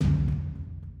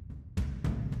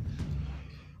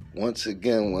Once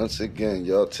again,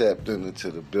 y'all tapped into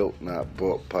the Built Not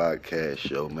Bought podcast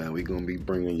show, man. We're going to be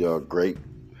bringing y'all great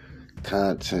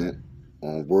content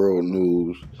on world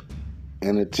news,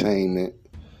 entertainment,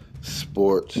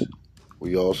 sports.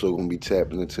 We also going to be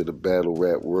tapping into the battle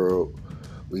rap world.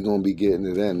 We're going to be getting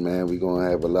it in, man. We're going to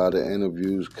have a lot of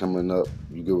interviews coming up.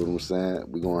 You get what I'm saying?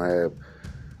 We're going to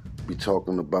be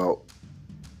talking about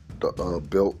the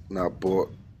Built Not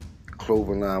Bought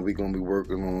clothing line we're going to be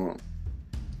working on.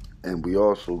 And we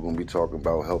also going to be talking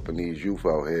about helping these youth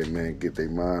out here, man, get their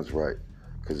minds right.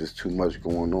 Because there's too much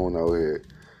going on out here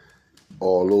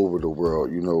all over the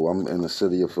world. You know, I'm in the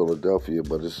city of Philadelphia,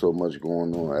 but there's so much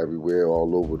going on everywhere,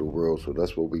 all over the world. So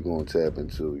that's what we're going to tap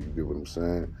into. You get what I'm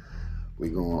saying? We're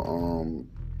going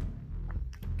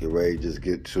to get ready, just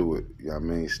get to it. You know what I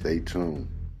mean? Stay tuned.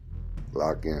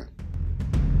 Lock in.